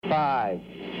5,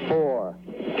 4,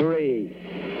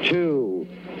 3, 2,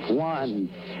 1,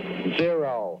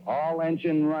 0. All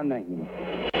engine running.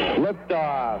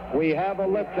 Liftoff. We have a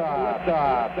liftoff.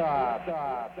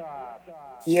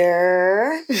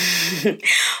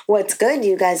 What's good?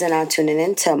 You guys are now tuning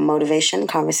in to Motivation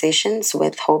Conversations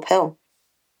with Hope Hill,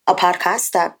 a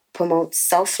podcast that promotes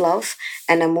self-love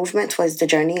and a movement towards the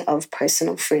journey of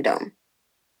personal freedom.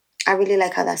 I really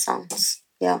like how that sounds.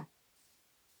 Yeah.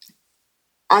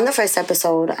 On the first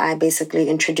episode, I basically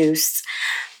introduced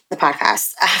the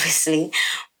podcast, obviously.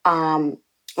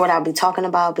 What I'll be talking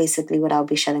about, basically what I'll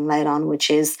be shedding light on, which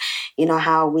is,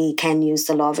 how we can use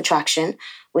the law of attraction,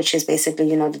 which is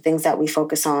basically, the things that we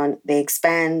focus on, they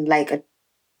expand like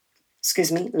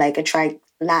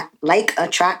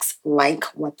attracts like,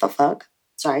 what the fuck?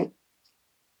 Sorry.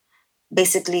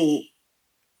 Basically,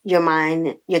 your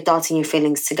mind, your thoughts and your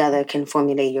feelings together can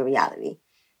formulate your reality.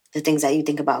 The things that you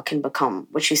think about can become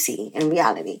what you see in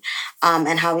reality.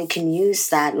 And how we can use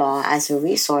that law as a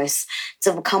resource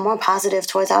to become more positive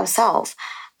towards ourselves,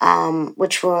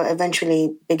 which will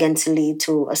eventually begin to lead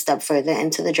to a step further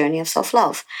into the journey of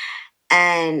self-love.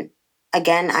 And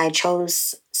again, I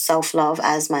chose self-love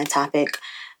as my topic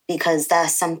because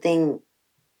that's something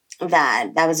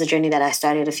that was a journey that I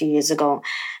started a few years ago.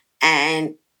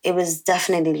 And it was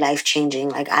definitely life-changing.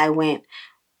 Like, I went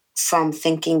from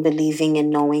thinking, believing, and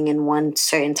knowing in one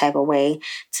certain type of way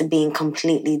to being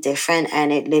completely different.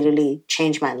 And it literally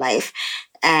changed my life.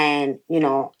 And,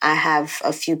 I have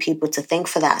a few people to thank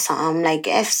for that. So I'm like,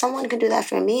 if someone can do that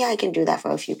for me, I can do that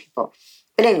for a few people.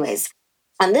 But anyways,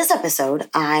 on this episode,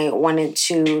 I wanted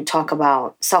to talk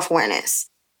about self-awareness.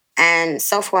 And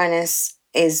self-awareness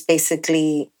is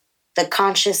basically the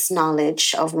conscious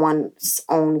knowledge of one's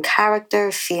own character,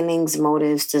 feelings,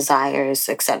 motives, desires,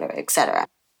 etc., etc.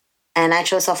 And I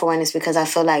chose self-awareness because I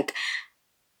feel like,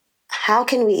 how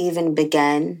can we even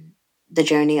begin the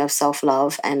journey of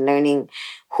self-love and learning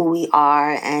who we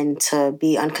are and to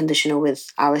be unconditional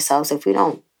with ourselves if we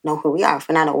don't know who we are, if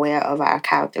we're not aware of our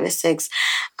characteristics,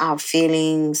 our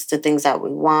feelings, the things that we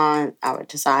want, our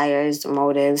desires, the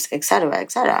motives, etc.,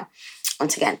 etc.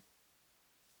 Once again.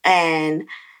 And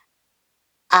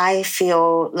I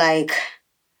feel like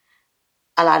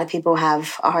a lot of people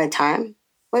have a hard time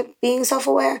with being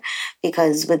self-aware,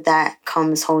 because with that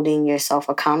comes holding yourself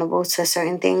accountable to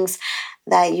certain things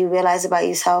that you realize about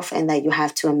yourself and that you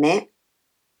have to admit.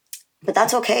 But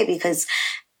that's okay, because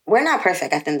we're not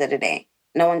perfect at the end of the day.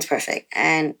 No one's perfect.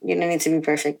 And you don't need to be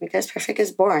perfect because perfect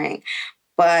is boring.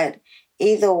 But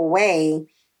either way,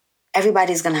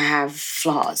 everybody's going to have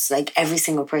flaws, like every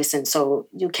single person. So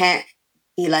you can't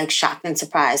be like shocked and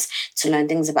surprised to learn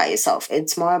things about yourself.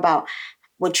 It's more about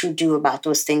what you do about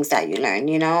those things that you learn.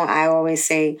 I always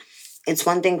say it's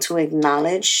one thing to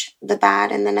acknowledge the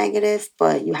bad and the negative,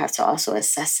 but you have to also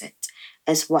assess it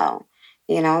as well.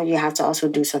 You have to also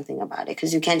do something about it,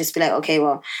 because you can't just be like, okay,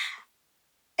 well,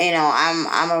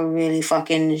 I'm a really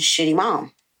fucking shitty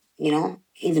mom,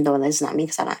 even though that's not me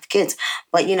because I don't have kids.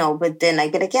 But, but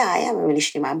then be like, yeah, I am a really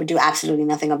shitty mom, but do absolutely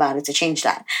nothing about it to change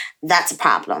that. That's a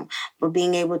problem. But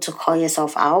being able to call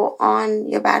yourself out on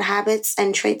your bad habits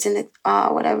and traits and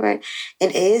whatever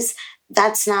it is,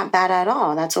 that's not bad at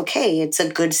all. That's okay. It's a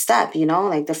good step,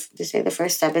 like they say the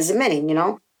first step is admitting,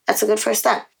 that's a good first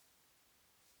step.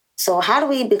 So how do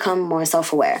we become more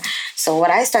self-aware? So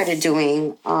what I started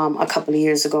doing a couple of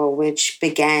years ago, which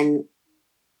began,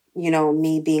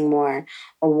 me being more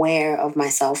aware of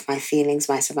myself, my feelings,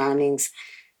 my surroundings,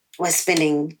 was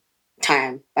spending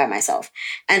time by myself.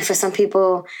 And for some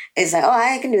people, it's like, oh,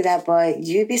 I can do that. But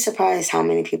you'd be surprised how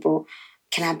many people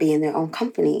cannot be in their own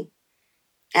company.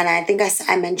 And I think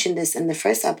I mentioned this in the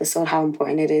first episode, how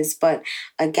important it is. But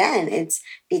again, it's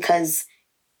because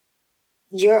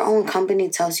your own company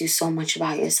tells you so much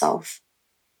about yourself.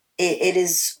 It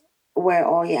is where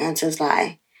all your answers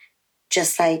lie.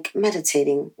 Just like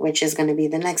meditating, which is going to be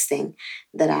the next thing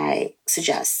that I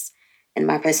suggest, in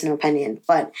my personal opinion.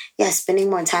 But yeah, spending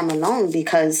more time alone,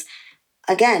 because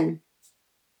again,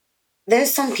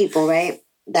 there's some people, right,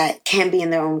 that can't be in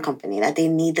their own company, that they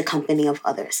need the company of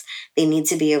others. They need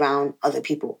to be around other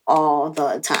people all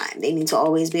the time. They need to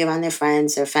always be around their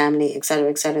friends, their family,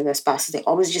 etc., their spouses. They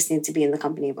always just need to be in the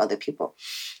company of other people.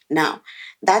 Now,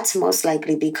 that's most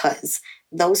likely because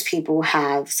those people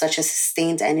have such a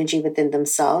sustained energy within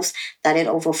themselves that it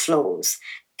overflows,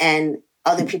 and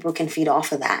other people can feed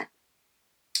off of that.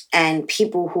 And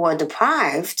people who are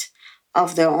deprived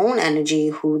of their own energy,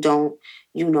 who don't,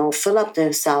 fill up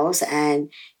themselves and,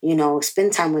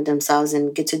 spend time with themselves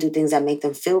and get to do things that make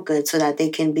them feel good so that they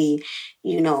can be,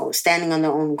 standing on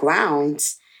their own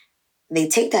grounds, they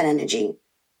take that energy.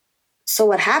 So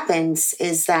what happens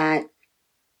is that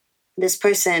this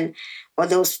person or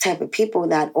those type of people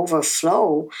that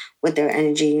overflow with their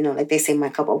energy, you know, like they say, my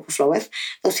cup overfloweth.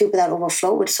 Those people that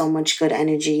overflow with so much good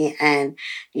energy and,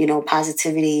 you know,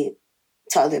 positivity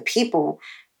to other people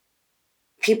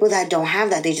that don't have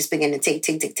that, they just begin to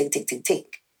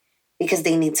take because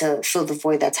they need to fill the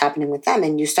void that's happening with them.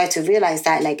 And you start to realize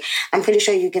that, like, I'm pretty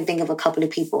sure you can think of a couple of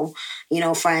people, you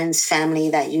know, friends, family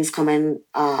that you've come in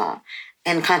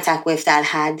contact with that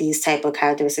had these type of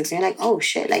characteristics. And you're like, oh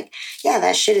shit, like, yeah,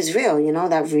 that shit is real, you know,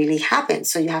 that really happened.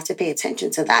 So you have to pay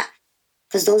attention to that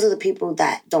because those are the people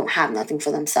that don't have nothing for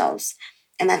themselves.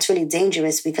 And that's really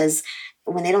dangerous because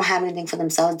when they don't have anything for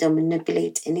themselves, they'll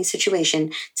manipulate any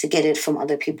situation to get it from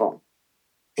other people.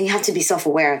 And you have to be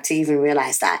self-aware to even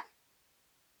realize that.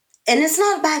 And it's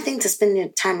not a bad thing to spend your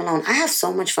time alone. I have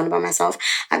so much fun by myself.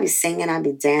 I be singing, I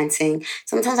be dancing.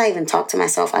 Sometimes I even talk to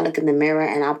myself. I look in the mirror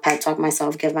and I'll pep talk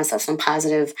myself, give myself some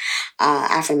positive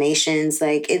affirmations.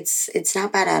 Like it's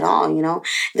not bad at all, you know.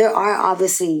 There are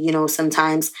obviously, you know,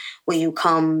 sometimes where you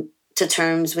come to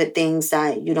terms with things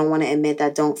that you don't want to admit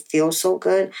that don't feel so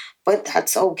good, but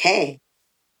that's okay.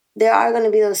 There are going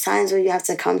to be those times where you have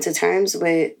to come to terms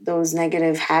with those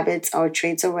negative habits or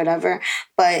traits or whatever.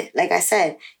 But like I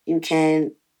said, you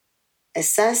can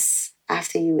assess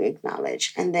after you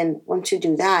acknowledge. And then once you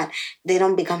do that, they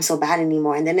don't become so bad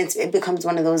anymore. And then it becomes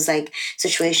one of those like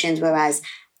situations whereas,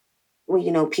 well,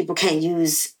 you know, people can't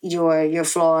use your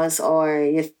flaws or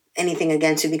your anything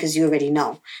against you because you already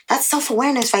know. That's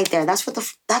self-awareness right there. That's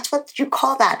what you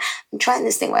call that. I'm trying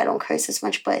this thing where I don't curse as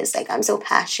much, but it's like I'm so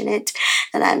passionate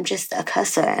that I'm just a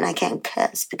cusser and I can't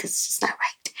curse because it's just not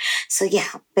right. So yeah,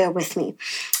 bear with me.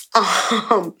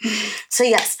 So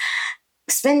yes,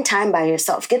 spend time by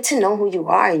yourself. Get to know who you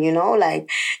are, you know,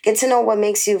 like get to know what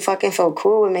makes you fucking feel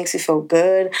cool, what makes you feel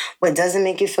good, what doesn't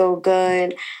make you feel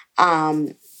good.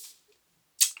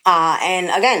 And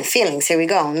again, feelings. Here we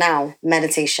go. Now,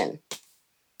 meditation.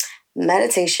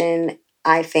 Meditation,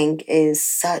 I think, is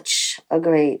such a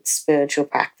great spiritual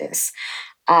practice.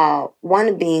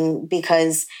 One being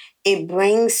because it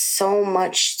brings so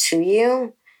much to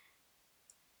you,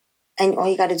 and all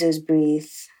you got to do is breathe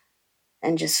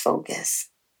and just focus.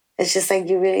 It's just like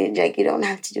you really like you don't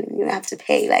have to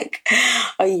pay like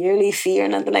a yearly fee or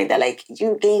nothing like that. Like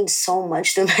you gain so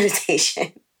much through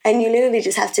meditation. And you literally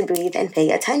just have to breathe and pay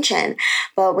attention.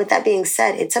 But with that being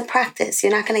said, it's a practice.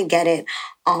 You're not going to get it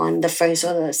on the first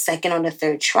or the second or the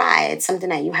third try. It's something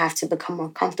that you have to become more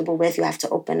comfortable with. You have to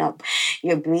open up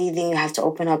your breathing. You have to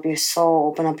open up your soul,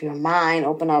 open up your mind,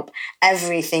 open up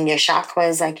everything, your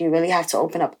chakras. Like you really have to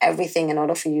open up everything in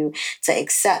order for you to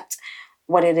accept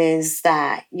what it is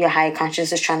that your higher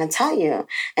conscious is trying to tell you.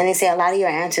 And they say a lot of your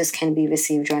answers can be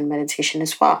received during meditation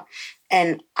as well.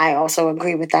 And I also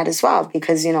agree with that as well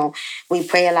because, you know, we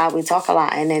pray a lot, we talk a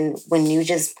lot. And then when you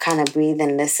just kind of breathe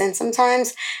and listen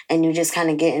sometimes and you just kind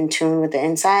of get in tune with the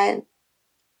inside,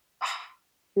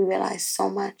 you realize so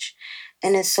much.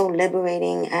 And it's so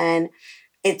liberating and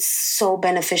it's so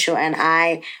beneficial. And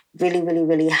I really, really,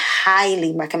 really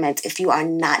highly recommend if you are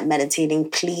not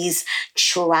meditating, please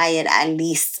try it at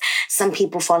least. Some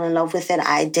people fall in love with it.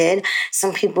 I did.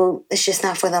 Some people, it's just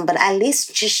not for them. But at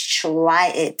least just try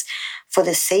it for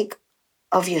the sake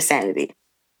of your sanity.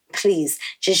 Please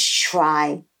just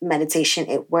try meditation.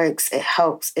 It works. It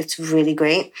helps. It's really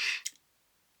great.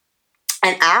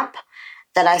 An app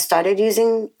that I started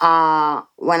using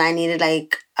when I needed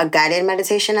like a guided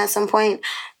meditation at some point,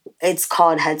 it's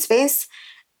called Headspace.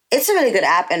 It's a really good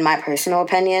app in my personal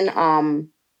opinion.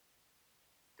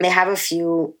 They have a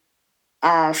few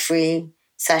free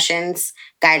sessions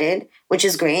guided, which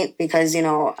is great because, you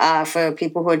know, for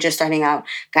people who are just starting out,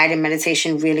 guided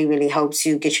meditation really, really helps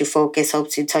you get you focused,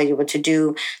 helps you tell you what to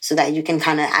do so that you can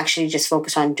kind of actually just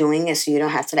focus on doing it so you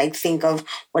don't have to like think of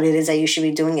what it is that you should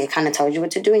be doing. It kind of tells you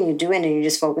what to do and you do it and you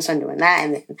just focus on doing that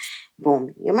and then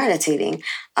boom, you're meditating.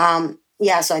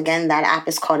 Yeah, so again, that app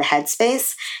is called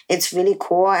Headspace. It's really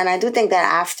cool. And I do think that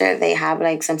after they have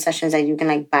like some sessions that you can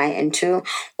like buy into,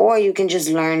 or you can just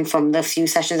learn from the few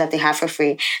sessions that they have for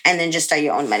free and then just start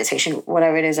your own meditation.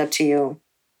 Whatever it is, up to you.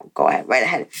 Go ahead, right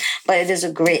ahead. But it is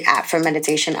a great app for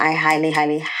meditation. I highly,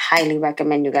 highly, highly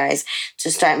recommend you guys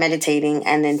to start meditating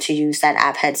and then to use that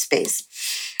app Headspace.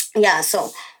 Yeah,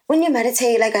 so when you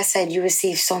meditate, like I said, you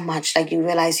receive so much. Like you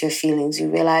realize your feelings, you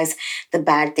realize the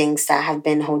bad things that have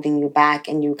been holding you back,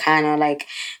 and you kind of like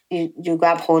you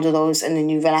grab hold of those, and then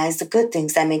you realize the good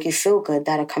things that make you feel good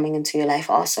that are coming into your life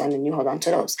also, and then you hold on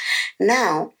to those.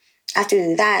 Now, after you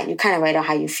do that, you kind of write out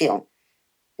how you feel.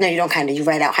 No, you don't kind of. You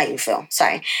write out how you feel.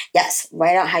 Sorry. Yes,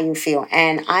 write out how you feel.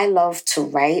 And I love to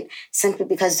write simply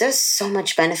because there's so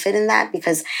much benefit in that.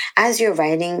 Because as you're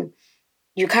writing,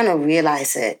 you kind of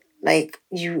realize it. Like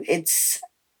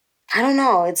I don't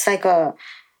know. It's like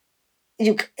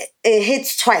it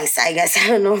hits twice, I guess. I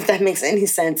don't know if that makes any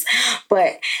sense.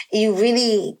 But you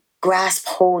really grasp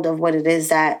hold of what it is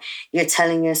that you're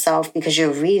telling yourself because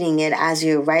you're reading it as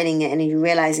you're writing it, and then you're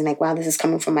realizing like, wow, this is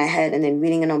coming from my head, and then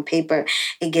reading it on paper,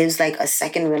 it gives like a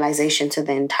second realization to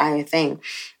the entire thing,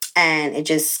 and it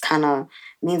just kind of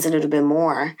means a little bit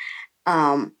more.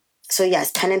 So yes,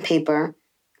 pen and paper,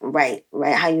 write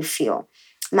how you feel.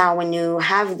 Now when you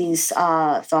have these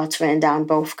thoughts written down,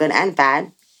 both good and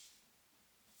bad,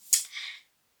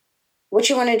 what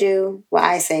you want to do, what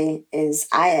I say is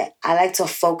I like to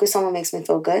focus on what makes me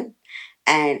feel good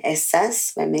and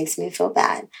assess what makes me feel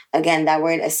bad. Again, that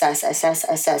word assess.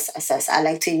 I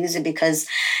like to use it because,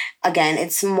 again,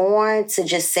 it's more to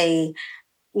just say,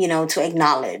 to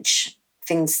acknowledge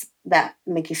things that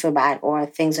make you feel bad or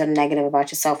things that are negative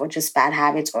about yourself or just bad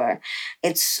habits, or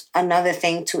it's another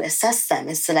thing to assess them.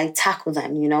 It's to like tackle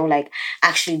them, like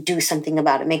actually do something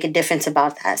about it, make a difference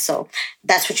about that. So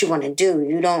that's what you want to do.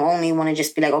 You don't only want to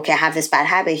just be like, okay, I have this bad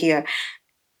habit here,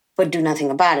 but do nothing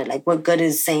about it. Like what good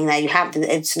is saying that you have to,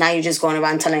 it's now you're just going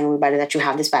around telling everybody that you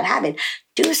have this bad habit.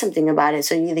 Do something about it.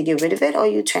 So you either get rid of it or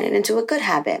you turn it into a good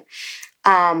habit.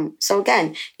 So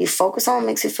again, you focus on what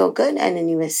makes you feel good, and then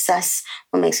you assess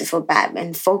what makes you feel bad.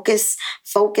 And focus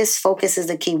is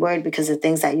the key word, because the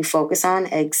things that you focus on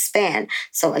expand.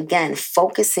 So again,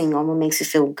 focusing on what makes you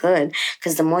feel good,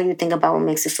 because the more you think about what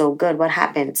makes you feel good, what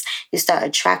happens? You start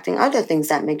attracting other things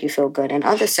that make you feel good, and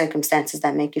other circumstances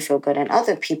that make you feel good, and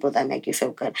other people that make you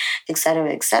feel good,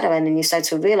 etc., etc. And then you start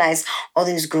to realize all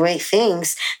these great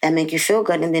things that make you feel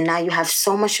good, and then now you have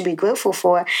so much to be grateful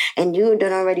for, and you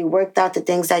done already worked out the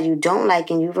things that you don't like,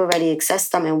 and you've already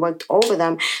accessed them and worked over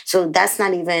them. So that's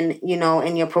not even,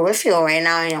 in your peripheral right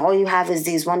now, and all you have is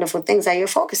these wonderful things that you're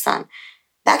focused on.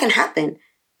 That can happen.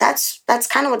 That's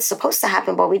kind of what's supposed to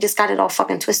happen, but we just got it all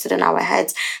fucking twisted in our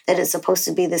heads that it's supposed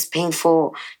to be this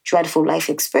painful, dreadful life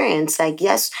experience. Like,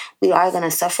 yes, we are going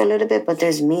to suffer a little bit, but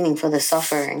there's meaning for the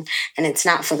suffering, and it's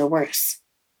not for the worse.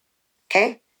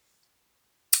 Okay?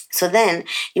 So then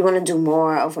you want to do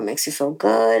more of what makes you feel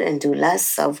good and do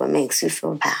less of what makes you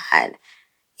feel bad.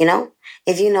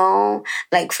 If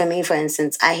like for me, for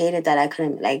instance, I hated that I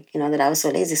couldn't, that I was so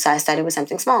lazy. So I started with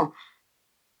something small.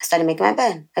 I started making my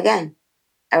bed again.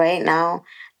 All right. Now,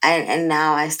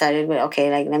 now I started with,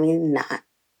 okay, like, let me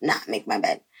not make my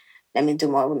bed. Let me do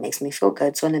more what makes me feel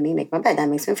good. So let me make my bed. That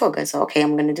makes me feel good. So, okay,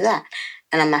 I'm going to do that.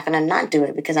 And I'm not going to not do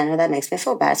it because I know that makes me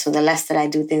feel bad. So the less that I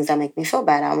do things that make me feel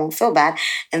bad, I won't feel bad.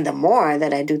 And the more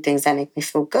that I do things that make me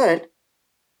feel good,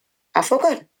 I feel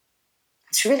good.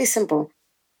 It's really simple.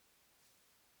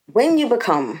 When you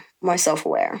become more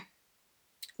self-aware,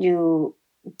 you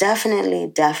definitely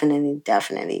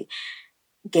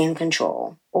gain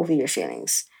control over your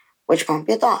feelings, which aren't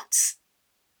your thoughts.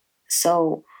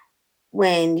 So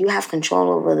when you have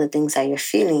control over the things that you're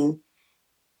feeling,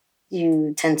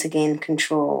 you tend to gain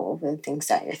control over the things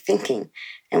that you're thinking.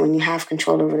 And when you have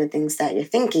control over the things that you're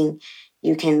thinking,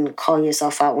 you can call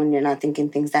yourself out when you're not thinking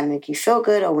things that make you feel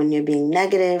good, or when you're being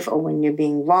negative, or when you're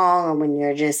being wrong, or when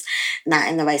you're just not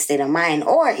in the right state of mind,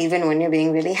 or even when you're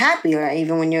being really happy, or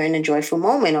even when you're in a joyful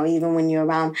moment, or even when you're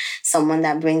around someone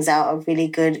that brings out a really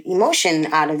good emotion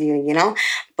out of you,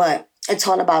 But it's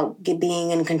all about being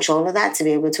in control of that, to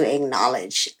be able to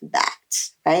acknowledge that,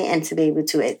 right? And to be able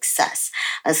to assess.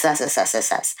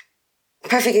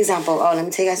 Perfect example. Oh, let me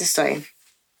tell you guys a story.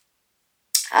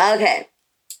 Okay.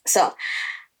 So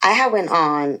I had went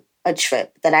on a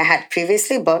trip that I had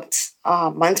previously booked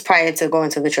months prior to going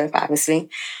to the trip, obviously,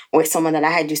 with someone that I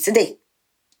had used to date.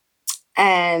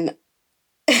 And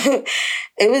it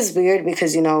was weird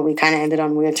because, we kind of ended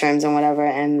on weird terms and whatever.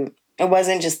 And it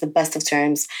wasn't just the best of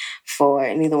terms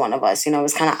for neither one of us. It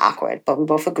was kind of awkward. But we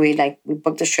both agreed, like, we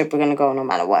booked this trip, we're going to go no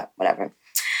matter what, whatever.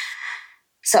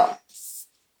 So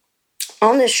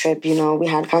on this trip, we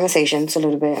had conversations a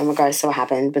little bit in regards to what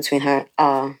happened between her,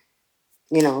 her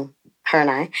and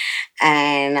I.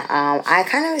 And I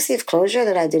kind of received closure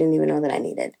that I didn't even know that I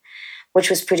needed, which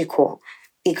was pretty cool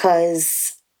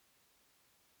because,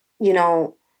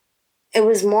 it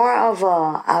was more of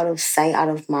a out of sight, out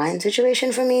of mind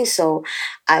situation for me. So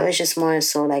I was just more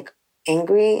so like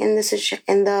angry in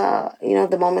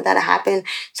the moment that it happened.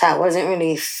 So I wasn't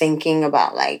really thinking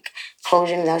about like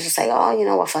closure. And I was just like, oh, you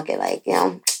know what, fuck it. Like, I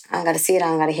don't got to see it. I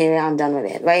don't got to hear it. I'm done with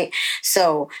it. Right.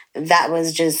 So that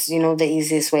was just, the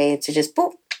easiest way to just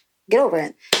boop, get over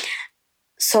it.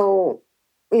 So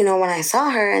when I saw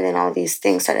her and then all these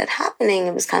things started happening,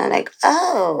 it was kind of like,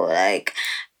 oh, like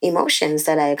emotions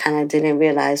that I kind of didn't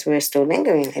realize were still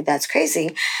lingering. Like, that's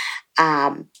crazy.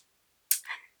 Um,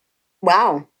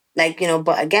 wow. Like,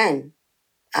 but again,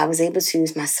 I was able to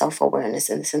use my self-awareness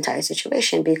in this entire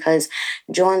situation because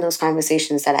during those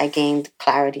conversations that I gained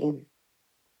clarity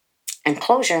and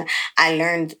closure, I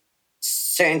learned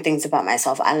certain things about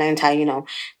myself. I learned how,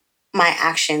 my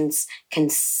actions can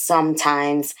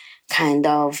sometimes kind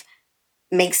of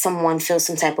make someone feel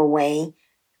some type of way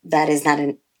that is not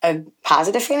a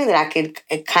positive feeling, that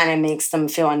it kind of makes them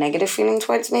feel a negative feeling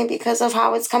towards me because of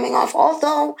how it's coming off.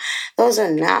 Although those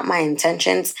are not my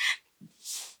intentions,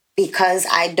 because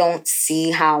I don't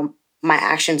see how my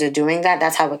actions are doing that,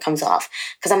 that's how it comes off.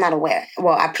 Because I'm not aware.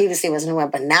 Well, I previously wasn't aware,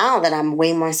 but now that I'm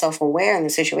way more self-aware in the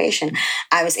situation,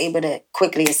 I was able to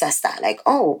quickly assess that. Like,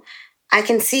 oh, I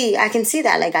can see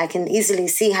that. Like, I can easily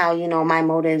see how, my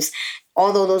motives,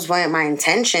 although those weren't my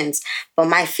intentions, but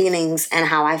my feelings and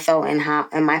how I felt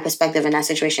and my perspective in that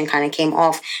situation kind of came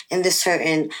off in this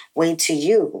certain way to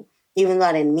you. Even though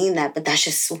I didn't mean that, but that's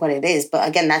just what it is. But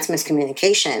again, that's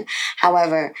miscommunication.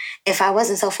 However, if I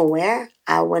wasn't self-aware,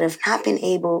 I would have not been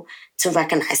able to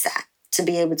recognize that, to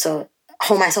be able to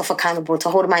hold myself accountable, to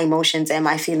hold my emotions and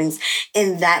my feelings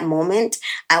in that moment.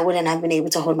 I wouldn't have been able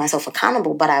to hold myself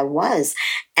accountable, but I was.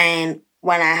 And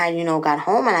when I had, got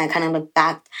home and I kind of looked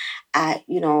back at,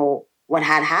 what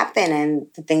had happened and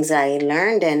the things that I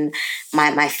learned and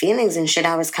my feelings and shit,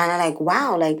 I was kind of like,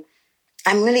 wow, like,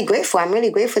 I'm really grateful. I'm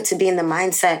really grateful to be in the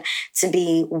mindset to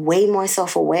be way more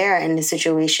self-aware in the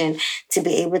situation, to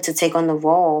be able to take on the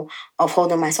role of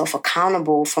holding myself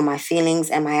accountable for my feelings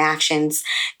and my actions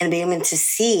and be able to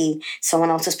see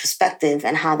someone else's perspective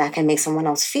and how that can make someone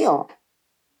else feel.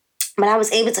 But I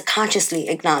was able to consciously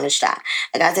acknowledge that.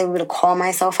 Like, I was able to call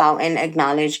myself out and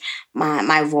acknowledge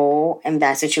my role in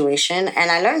that situation. And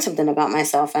I learned something about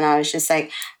myself. And I was just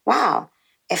like, wow,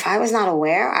 if I was not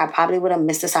aware, I probably would have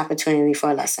missed this opportunity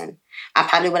for a lesson. I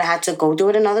probably would have had to go do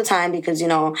it another time because,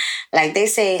 like they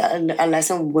say, a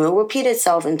lesson will repeat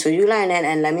itself until you learn it.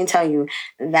 And let me tell you,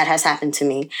 that has happened to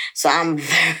me. So I'm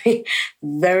very,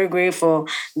 very grateful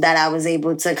that I was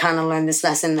able to kind of learn this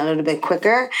lesson a little bit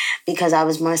quicker because I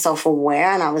was more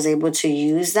self-aware and I was able to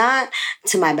use that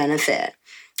to my benefit.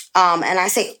 And I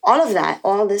say all of that,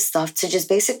 all this stuff to just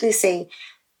basically say,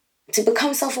 to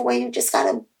become self-aware, you just got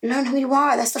to learn who you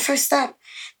are. That's the first step.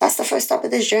 That's the first step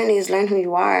of this journey, is learn who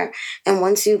you are. And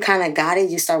once you kind of got it,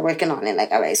 you start working on it.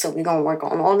 Like, all right, so we're going to work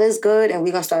on all this good and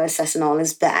we're going to start assessing all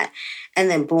this bad. And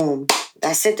then boom,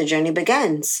 that's it. The journey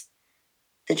begins.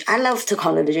 I love to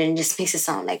call it a journey. It just makes it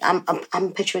sound like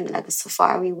I'm picturing it like a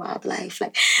safari, wildlife.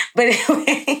 Like, but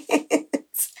anyway,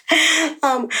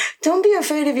 don't be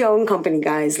afraid of your own company,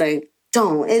 guys. Like,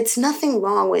 don't. It's nothing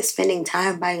wrong with spending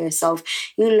time by yourself.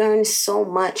 You learn so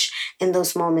much in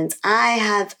those moments. I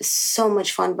have so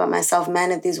much fun by myself.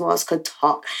 Man, if these walls could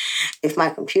talk. If my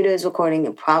computer is recording,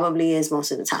 it probably is most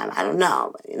of the time. I don't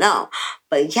know,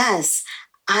 but But yes,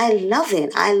 I love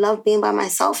it. I love being by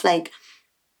myself. Like,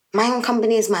 my own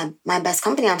company is my best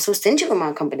company. I'm so stingy with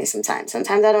my company sometimes.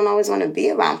 Sometimes I don't always want to be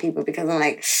around people because I'm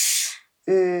like,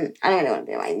 I don't really want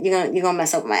to be around. You're gonna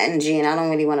mess up my energy, and I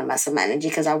don't really want to mess up my energy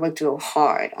because I worked real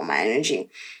hard on my energy.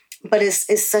 But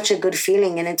it's such a good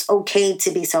feeling, and it's okay to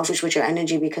be selfish with your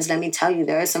energy because let me tell you,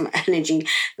 there are some energy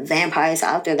vampires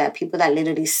out there, that people that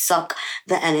literally suck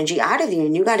the energy out of you,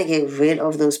 and you got to get rid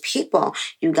of those people.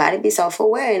 You got to be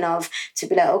self-aware enough to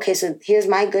be like, okay, so here's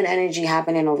my good energy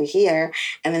happening over here,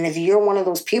 and then if you're one of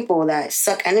those people that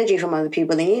suck energy from other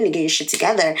people, then you need to get your shit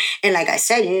together. And like I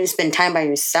said, you need to spend time by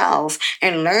yourself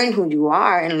and learn who you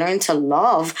are and learn to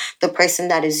love the person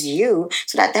that is you,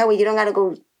 so that way you don't got to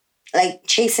go like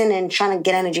chasing and trying to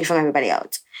get energy from everybody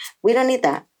else. We don't need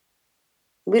that.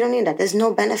 We don't need that. There's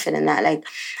no benefit in that. Like,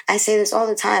 I say this all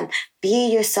the time.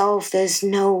 Be yourself. There's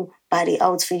nobody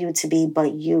else for you to be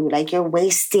but you. Like, you are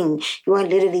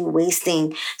literally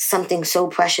wasting something so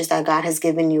precious that God has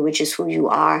given you, which is who you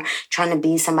are, trying to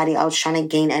be somebody else, trying to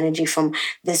gain energy from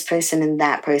this person and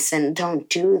that person. Don't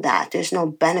do that. There's no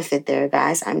benefit there,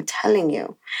 guys. I'm telling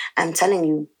you,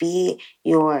 be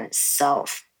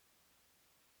yourself.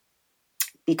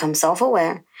 Become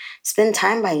self-aware, spend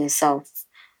time by yourself,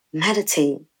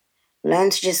 meditate, learn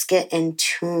to just get in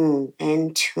tune.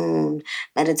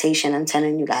 Meditation, I'm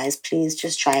telling you guys, please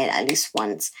just try it at least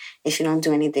once. If you don't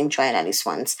do anything, try it at least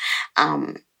once.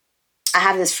 I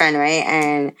have this friend, right?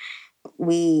 And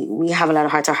we have a lot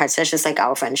of heart-to-heart. So it's just like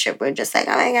our friendship. We're just like,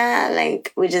 oh my God,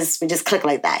 like we just click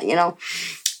like that,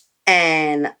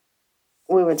 And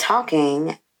we were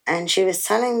talking and she was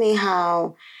telling me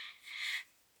how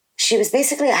she was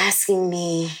basically asking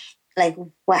me, like,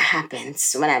 what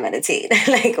happens when I meditate?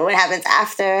 Like, what happens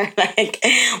after? Like,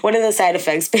 what are the side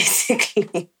effects,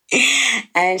 basically?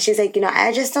 And she's like,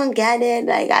 I just don't get it.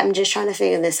 Like, I'm just trying to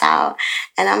figure this out.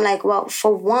 And I'm like, well,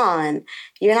 for one,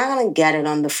 you're not going to get it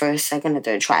on the first, second, or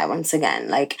third try once again.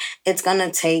 Like, it's going to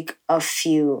take a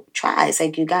few tries.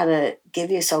 Like, you got to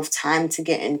give yourself time to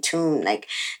get in tune. Like,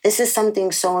 this is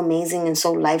something so amazing and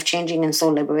so life-changing and so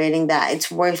liberating that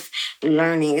it's worth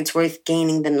learning. It's worth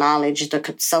gaining the knowledge,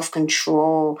 the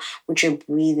self-control with your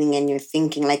breathing and your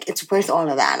thinking. Like, it's worth all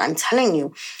of that. I'm telling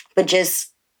you. But just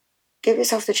give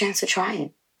yourself the chance to try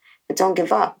it. But don't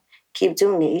give up. Keep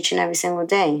doing it each and every single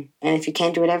day. And if you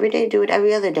can't do it every day, do it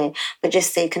every other day. But just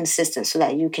stay consistent so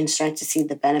that you can start to see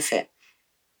the benefit.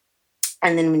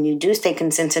 And then when you do stay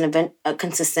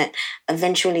consistent,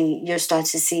 eventually you'll start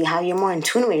to see how you're more in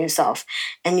tune with yourself.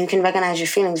 And you can recognize your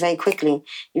feelings very quickly.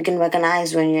 You can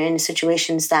recognize when you're in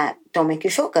situations that don't make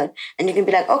you feel good. And you can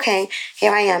be like, okay,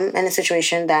 here I am in a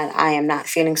situation that I am not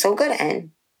feeling so good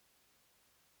in.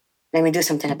 Let me do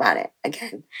something about it.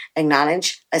 Again,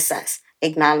 acknowledge, assess.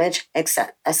 Acknowledge,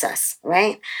 accept, assess,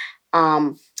 right?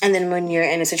 And then when you're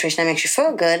in a situation that makes you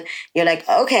feel good, you're like,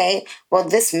 okay, well,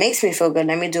 this makes me feel good.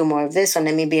 Let me do more of this, or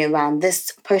let me be around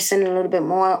this person a little bit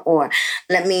more, or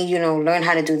let me, learn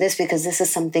how to do this because this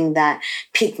is something that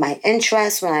piqued my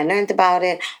interest when I learned about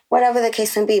it, whatever the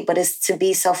case may be. But it's to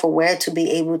be self-aware, to be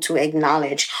able to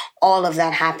acknowledge all of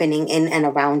that happening in and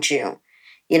around you.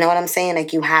 You know what I'm saying?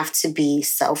 Like, you have to be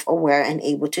self-aware and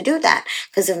able to do that.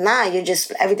 Because if not,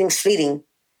 everything's fleeting.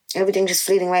 Everything's just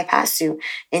fleeting right past you.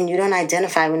 And you don't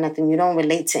identify with nothing. You don't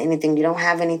relate to anything. You don't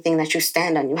have anything that you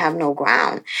stand on. You have no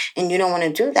ground. And you don't want to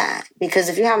do that. Because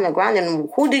if you have no ground, then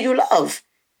who do you love?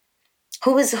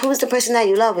 Who is the person that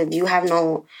you love if you have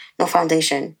no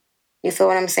foundation? You feel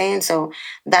what I'm saying? So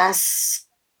that's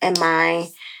in my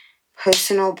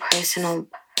personal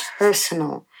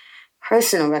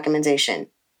recommendation.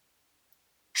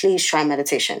 Please try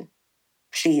meditation.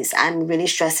 Please. I'm really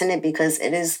stressing it because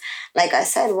it is, like I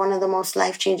said, one of the most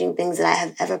life-changing things that I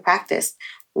have ever practiced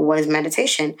was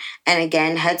meditation. And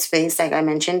again, Headspace, like I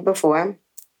mentioned before,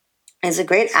 is a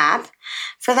great app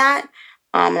for that.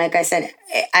 Like I said,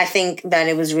 I think that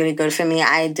it was really good for me.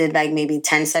 I did like maybe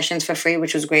 10 sessions for free,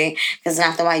 which was great because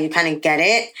after a while you kind of get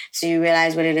it. So you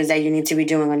realize what it is that you need to be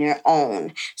doing on your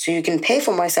own. So you can pay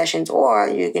for more sessions or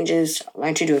you can just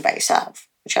learn to do it by yourself,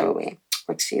 whichever way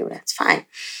works for you. That's fine.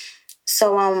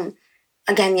 So,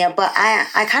 again, yeah, but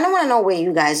I kind of want to know where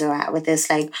you guys are at with this.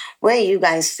 Like, where are you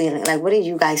guys feeling? Like, what are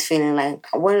you guys feeling? Like,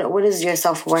 what is your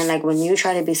self-aware? Like, when you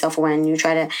try to be self-aware and you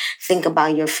try to think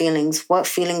about your feelings, what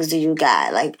feelings do you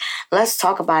got? Like, let's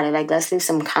talk about it. Like, let's leave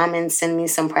some comments, send me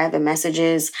some private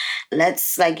messages.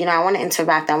 Let's, like, I want to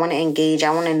interact. I want to engage.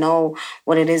 I want to know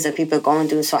what it is that people are going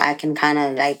through so I can kind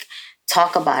of, like,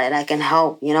 talk about it. I can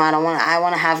help. I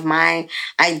want to have my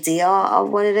idea of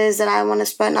what it is that I want to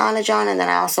spread knowledge on. And then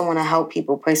I also want to help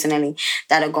people personally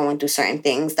that are going through certain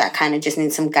things that kind of just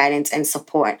need some guidance and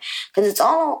support. Because it's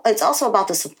also about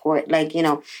the support. Like,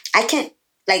 I can't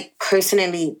like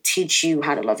personally teach you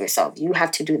how to love yourself. You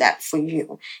have to do that for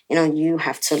you. You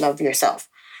have to love yourself.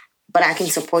 But I can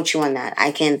support you on that.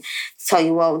 I can tell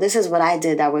you, well, this is what I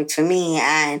did that worked for me.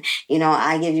 And,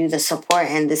 I give you the support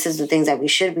and this is the things that we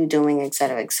should be doing, et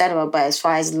cetera, et cetera. But as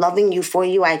far as loving you for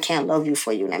you, I can't love you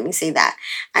for you. Let me say that.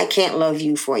 I can't love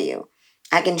you for you.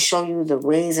 I can show you the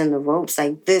ways and the ropes.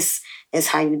 Like, this is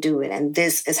how you do it. And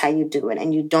this is how you do it.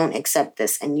 And you don't accept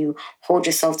this. And you hold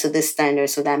yourself to this standard.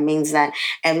 So that means that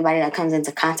everybody that comes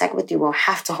into contact with you will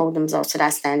have to hold themselves to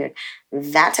that standard.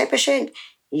 That type of shit,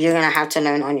 you're going to have to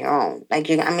learn on your own. Like,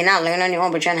 not learn on your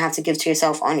own, but you're going to have to give to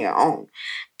yourself on your own.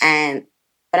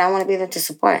 But I want to be there to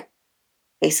support,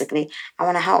 basically. I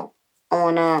want to help. I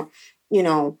want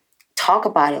to, talk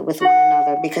about it with one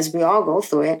another because we all go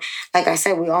through it. Like I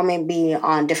said, we all may be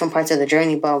on different parts of the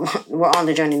journey, but we're on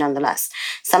the journey nonetheless.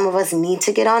 Some of us need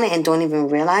to get on it and don't even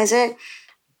realize it.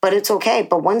 But it's okay.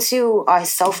 But once you are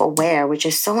self-aware, which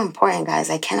is so important, guys,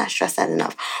 I cannot stress that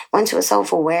enough. Once you're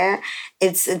self-aware,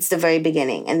 it's the very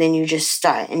beginning. And then you just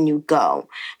start and you go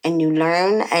and you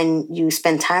learn and you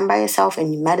spend time by yourself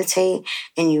and you meditate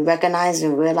and you recognize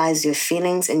and realize your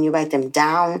feelings and you write them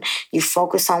down. You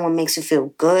focus on what makes you feel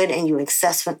good and you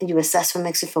assess what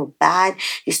makes you feel bad.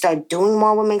 You start doing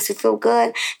more what makes you feel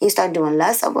good. You start doing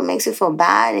less of what makes you feel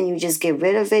bad and you just get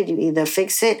rid of it. You either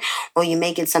fix it or you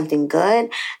make it something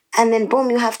good. And then, boom,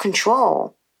 you have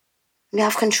control. You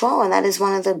have control, and that is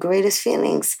one of the greatest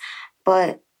feelings.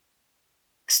 But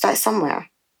start somewhere.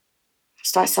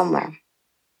 Start somewhere.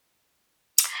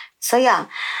 So, yeah.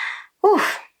 Whew,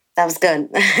 that was good.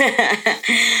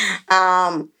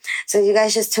 So you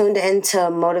guys just tuned into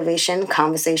Motivation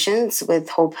Conversations with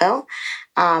Hope Hill.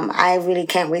 I really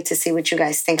can't wait to see what you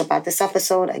guys think about this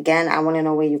episode. Again, I want to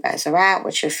know where you guys are at,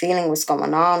 what you're feeling, what's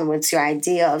going on, what's your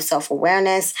idea of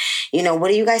self-awareness. What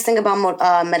do you guys think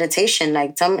about meditation?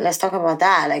 Like, tell me, let's talk about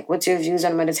that. Like, what's your views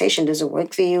on meditation? Does it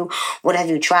work for you? What have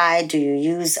you tried? Do you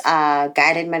use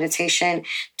guided meditation?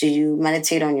 Do you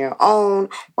meditate on your own?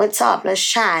 What's up? Let's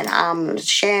chat.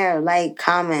 Share, like,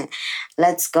 comment.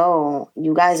 Let's go.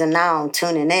 You guys are now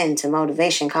tuning in to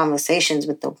Motivation Conversations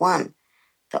with the one,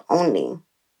 the only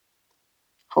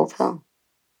Hope Hill.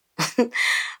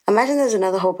 Imagine there's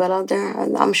another Hope Hill out there.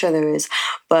 I'm sure there is,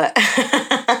 but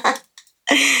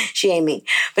she ain't me.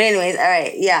 But anyways, all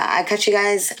right. Yeah, I catch you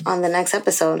guys on the next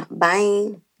episode.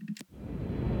 Bye.